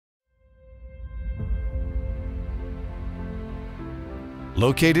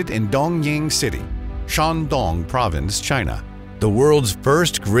Located in Dongying City, Shandong Province, China, the world's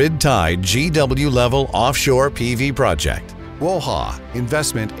first grid-tied GW-level offshore PV project, Guohua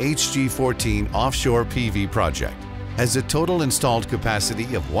Investment 𝗙𝗍𝗿𝗏 Offshore PV Project has a total installed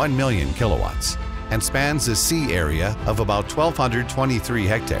capacity of 1 million kilowatts and spans a sea area of about 1,223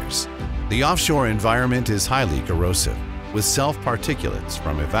 hectares. The offshore environment is highly corrosive, with self-particulates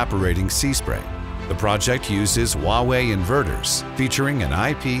from evaporating sea spray. The project uses Huawei inverters featuring an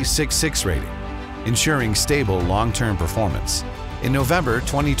IP66 rating, ensuring stable long-term performance. In November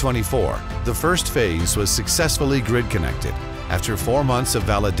 2024, the first phase was successfully grid-connected. After 4 months of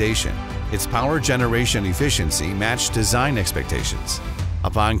validation, its power generation efficiency matched design expectations.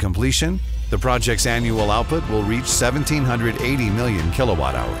 Upon completion, the project's annual output will reach 1,780 million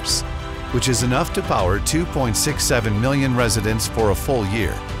kilowatt hours, which is enough to power 2.67 million residents for a full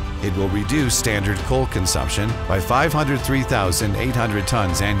year. It will reduce standard coal consumption by 503,800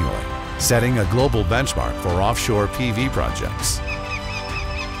 tons annually, setting a global benchmark for offshore PV projects.